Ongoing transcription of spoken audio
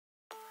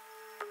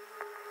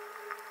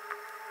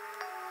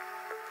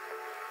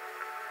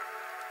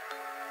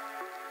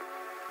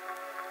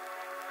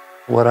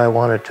What I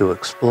wanted to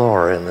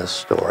explore in this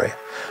story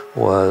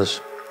was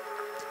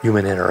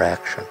human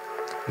interaction,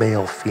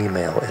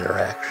 male-female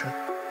interaction.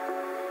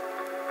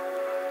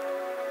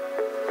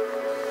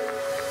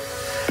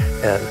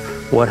 And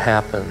what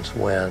happens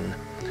when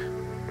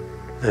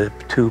the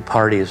two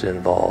parties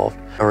involved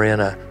are in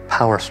a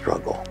power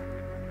struggle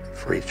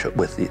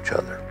with each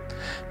other.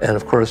 And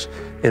of course,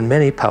 in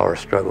many power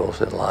struggles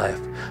in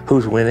life,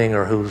 who's winning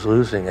or who's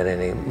losing at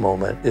any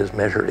moment is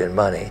measured in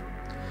money.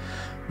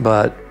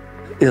 But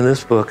in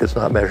this book, it's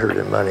not measured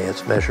in money,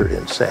 it's measured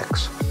in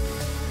sex.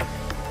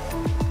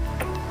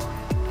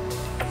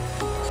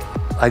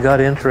 I got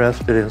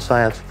interested in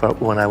science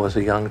when I was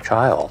a young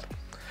child,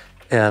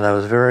 and I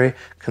was very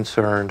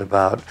concerned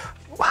about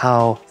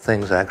how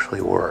things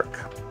actually work.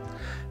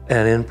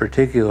 And in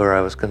particular, I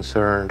was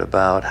concerned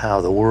about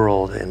how the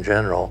world in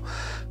general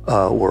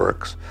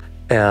works.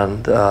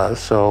 And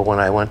so when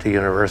I went to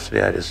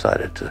university, I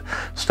decided to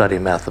study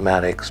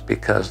mathematics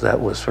because that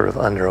was sort of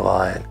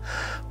underlying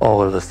all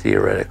of the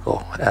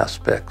theoretical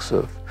aspects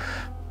of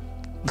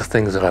the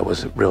things that I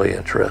was really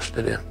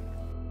interested in.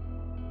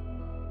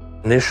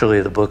 Initially,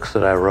 the books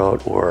that I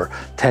wrote were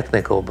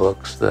technical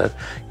books that,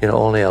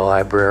 only a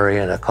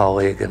librarian, a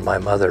colleague, and my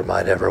mother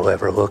might ever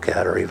look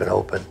at or even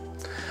open.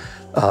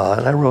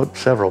 And I wrote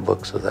several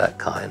books of that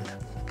kind.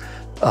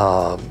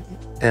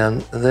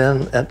 And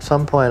then at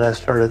some point I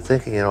started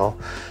thinking,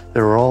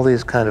 there were all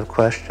these kind of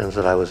questions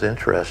that I was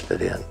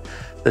interested in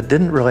that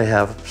didn't really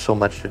have so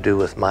much to do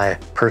with my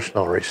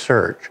personal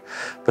research,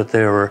 but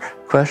there were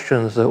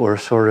questions that were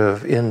sort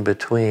of in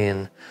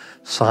between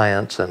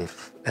science and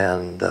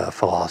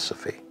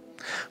philosophy,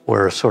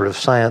 where sort of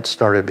science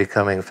started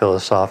becoming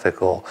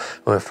philosophical,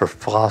 when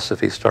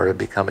philosophy started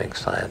becoming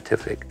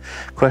scientific.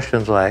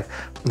 Questions like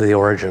the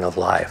origin of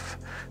life,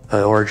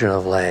 the origin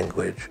of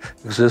language,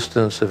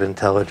 existence of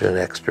intelligent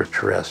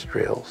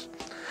extraterrestrials.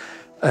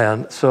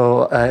 And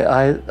so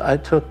I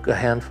took a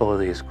handful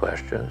of these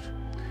questions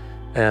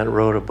and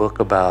wrote a book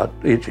about,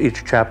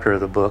 each chapter of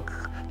the book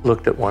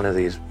looked at one of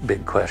these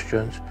big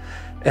questions,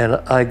 and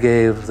I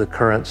gave the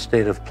current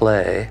state of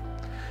play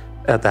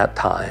at that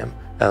time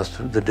as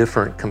to the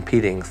different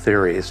competing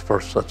theories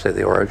for, let's say,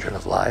 the origin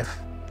of life,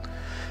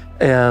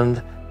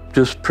 and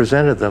just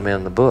presented them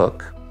in the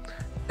book.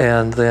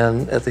 And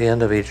then at the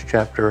end of each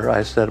chapter,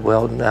 I said,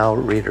 well, now,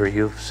 reader,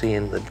 you've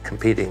seen the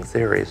competing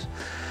theories.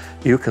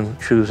 You can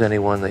choose any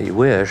one that you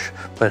wish,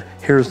 but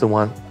here's the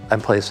one I'm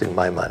placing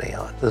my money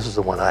on. This is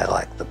the one I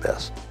like the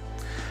best.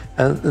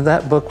 And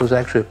that book was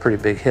actually a pretty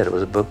big hit. It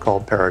was a book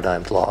called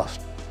Paradigms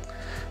Lost,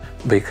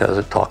 because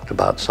it talked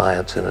about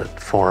science in a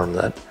form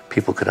that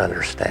people could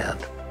understand.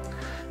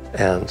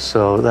 And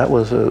so that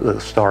was the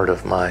start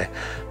of my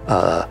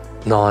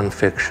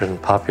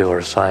nonfiction,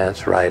 popular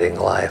science writing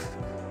life.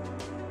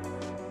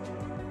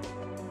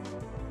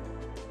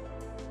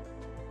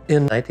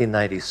 In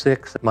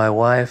 1996, my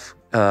wife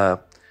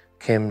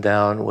came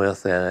down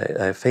with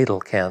a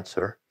fatal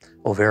cancer,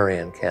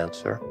 ovarian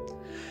cancer.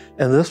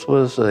 And this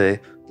was a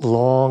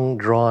long,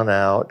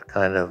 drawn-out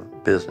kind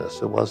of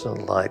business. It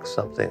wasn't like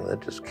something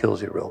that just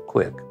kills you real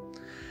quick.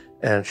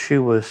 And she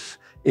was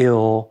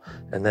ill,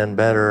 and then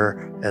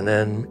better, and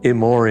then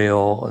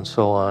immortal, and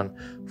so on,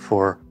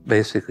 for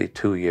basically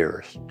 2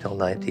 years, till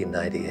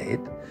 1998.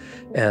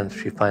 And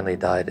she finally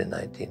died in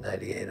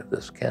 1998 of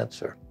this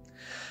cancer.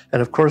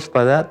 And of course,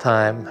 by that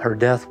time, her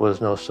death was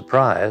no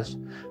surprise.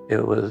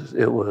 It was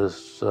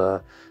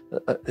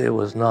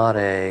not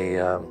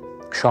a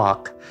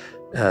shock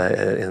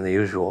in the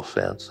usual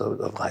sense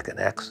of like an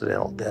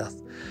accidental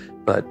death,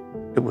 but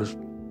it was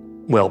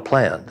well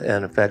planned.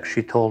 And in fact,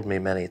 she told me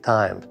many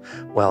times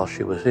while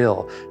she was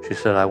ill, she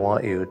said, I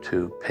want you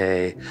to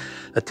pay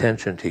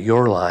attention to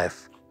your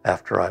life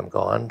after I'm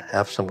gone,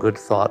 have some good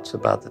thoughts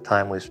about the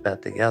time we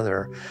spent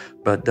together,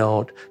 but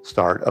don't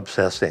start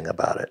obsessing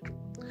about it.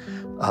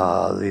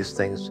 These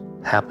things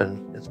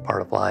happen, it's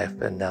part of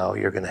life, and now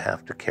you're going to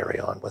have to carry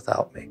on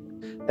without me.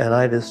 And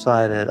I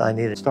decided I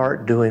needed to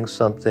start doing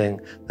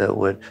something that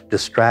would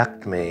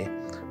distract me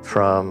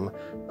from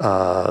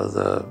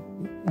the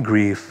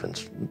grief and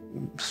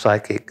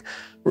psychic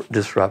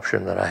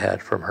disruption that I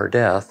had from her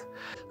death.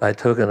 I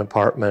took an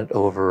apartment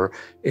over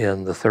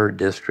in the 3rd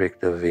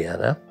district of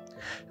Vienna,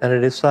 and I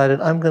decided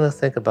I'm going to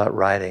think about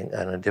writing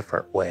in a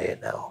different way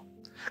now,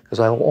 because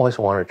I always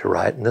wanted to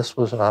write, and this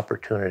was an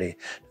opportunity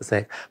to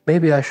think,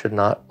 maybe I should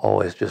not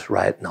always just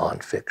write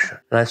nonfiction.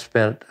 And I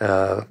spent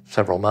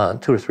several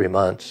months, 2 or 3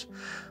 months,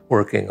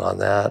 working on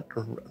that,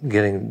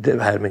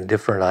 having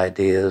different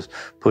ideas,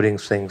 putting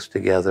things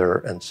together,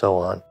 and so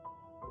on.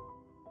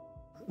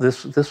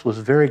 This was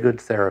very good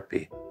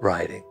therapy,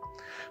 writing.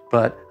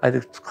 But I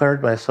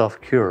declared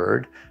myself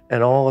cured,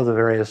 and all of the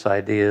various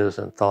ideas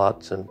and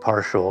thoughts and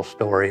partial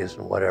stories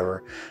and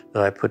whatever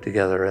that I put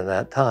together in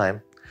that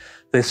time,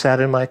 they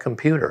sat in my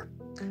computer.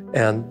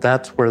 And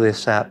that's where they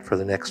sat for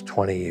the next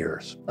 20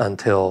 years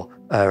until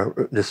I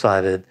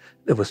decided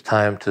it was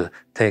time to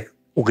take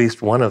at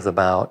least one of them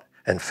out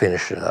and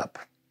finish it up.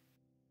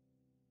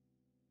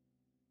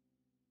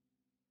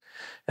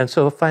 And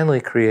so I finally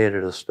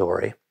created a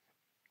story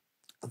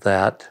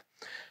that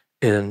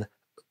in,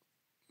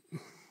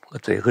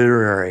 let's say,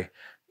 literary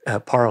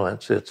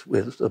parlance, it's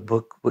a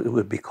book, it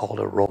would be called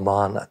a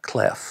roman à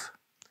clef.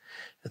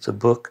 It's a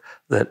book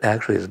that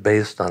actually is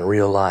based on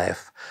real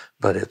life,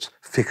 but it's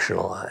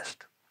fictionalized.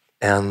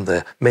 And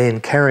the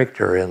main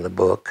character in the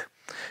book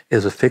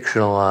is a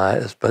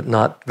fictionalized, but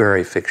not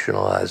very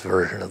fictionalized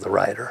version of the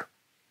writer.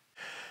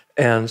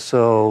 And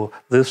so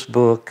this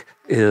book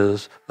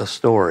is a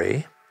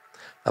story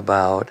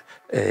about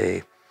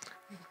a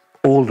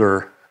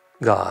older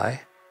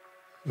guy,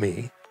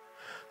 me,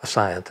 a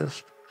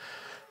scientist,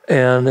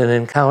 and an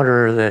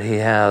encounter that he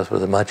has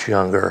with a much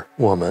younger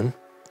woman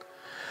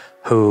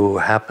who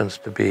happens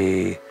to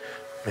be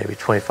maybe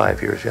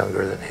 25 years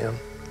younger than him.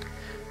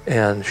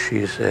 And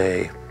she's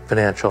a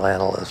financial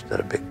analyst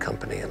at a big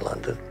company in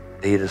London.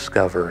 He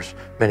discovers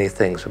many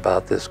things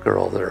about this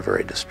girl that are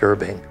very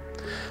disturbing.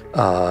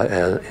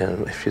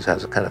 And she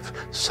has a kind of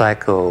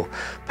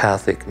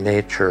psychopathic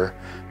nature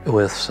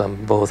with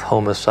some both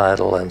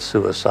homicidal and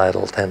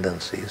suicidal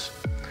tendencies.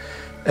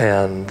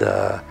 And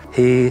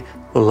he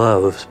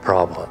loves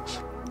problems.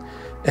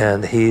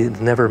 And he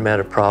never met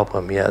a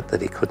problem yet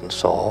that he couldn't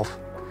solve.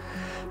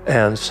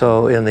 And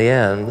so in the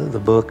end, the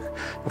book,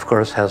 of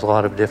course, has a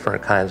lot of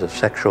different kinds of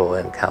sexual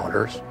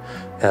encounters,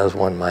 as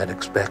one might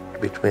expect,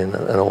 between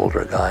an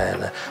older guy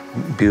and a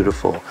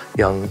beautiful,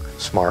 young,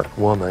 smart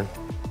woman.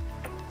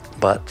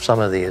 But some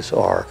of these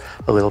are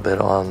a little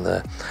bit on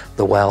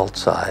the wild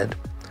side.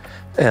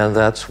 And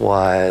that's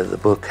why the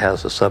book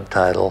has a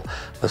subtitle,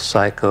 A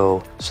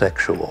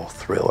Psychosexual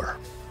Thriller.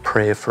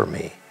 Pray for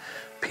Me,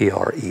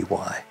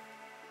 P-R-E-Y.